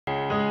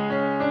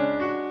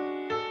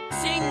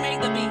Siing make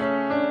the beat.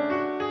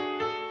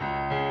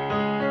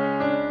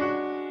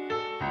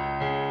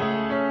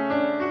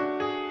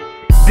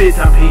 Bitch,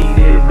 I'm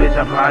heated, bitch,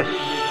 I'm hot.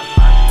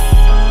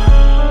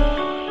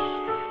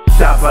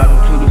 Shot bottom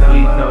to the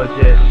police, no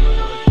chest.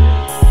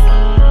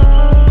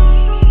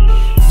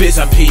 Bitch,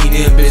 I'm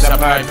peeing, bitch, I'm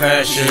high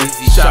pressure.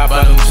 Shot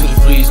bottom to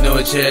the freeze,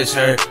 no chest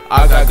hurt.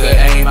 I got good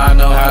aim, I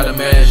know how to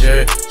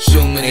measure.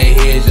 Shoot me in their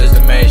head just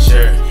to make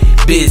sure.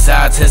 Bitch,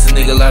 I test a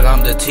nigga like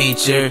I'm the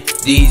teacher.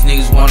 These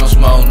niggas want no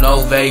smoke,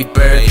 no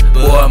vapor.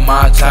 Boy,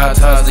 my top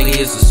toss nigga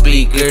is a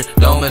speaker.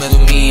 Don't mess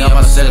with me, I'm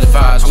a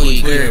certified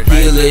tweaker.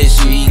 Real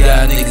issue, you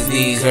got niggas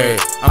knees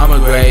hurt. I'm a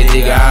great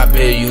nigga, I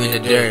bury you in the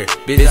dirt.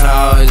 Bitch,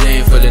 I always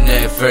aim for the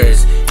net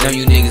first. Now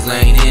you niggas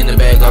laying in the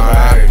back of a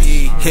hearse.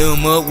 Hit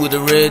him up with a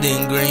red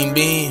and green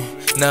bean.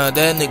 Now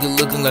that nigga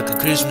looking like a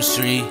Christmas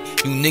tree.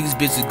 You niggas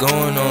bitches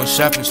going on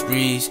shopping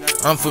sprees.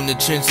 I'm from the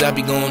trenches, I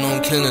be going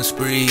on killing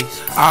sprees.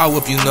 I'll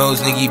whoop your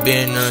nose, nigga, you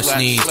better not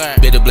sneeze.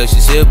 Better bless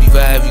yourself before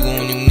I have you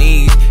on your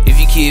knees.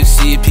 If you kids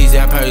see a piece,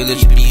 I'll probably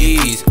let you be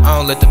in peace. I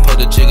don't let the pull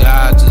the trigger,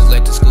 I just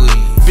like to squeeze.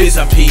 Bitch,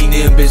 I'm peeing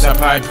in, bitch, I'm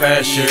high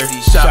pressure.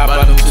 Shot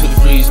bottom to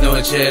the freeze, no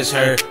chest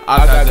hurt.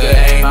 I got good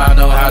aim, I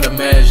know how to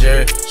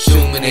measure.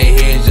 Shoot me in their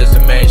head just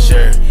to make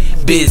sure.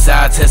 Bitch,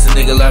 I test a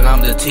nigga like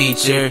I'm the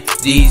teacher.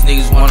 These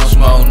niggas want no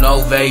smoke,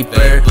 no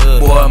vapor.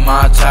 Boy,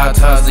 my top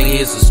toss nigga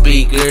is a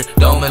speaker.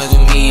 Don't mess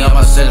with me, I'm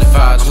a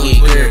certified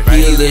tweaker.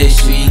 Real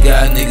issue, you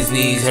got niggas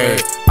knees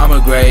hurt. I'm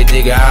a great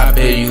nigga, I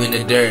bury you in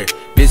the dirt.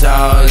 Bitch,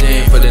 I always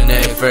aim for the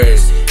neck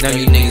first. Now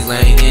you niggas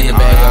laying in the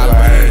back of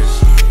a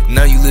hearse.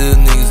 Now you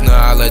little niggas know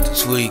I like to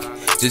tweak.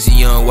 Just a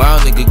young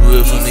wild nigga grew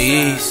up from the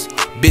east.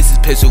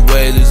 Bitches pitch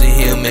away, losing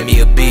him made me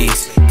a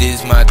beast.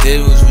 This my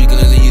devils, we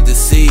gonna leave you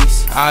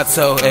deceased. I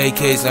told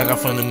AKs like I'm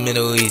from the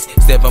Middle East.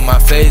 Step on my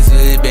face,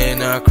 it better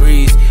not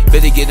crease.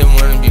 Better get them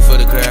running before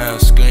the crowd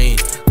scream.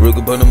 Rook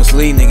up on them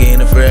asleep, nigga in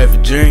a forever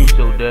dream.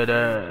 So dead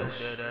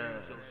ass.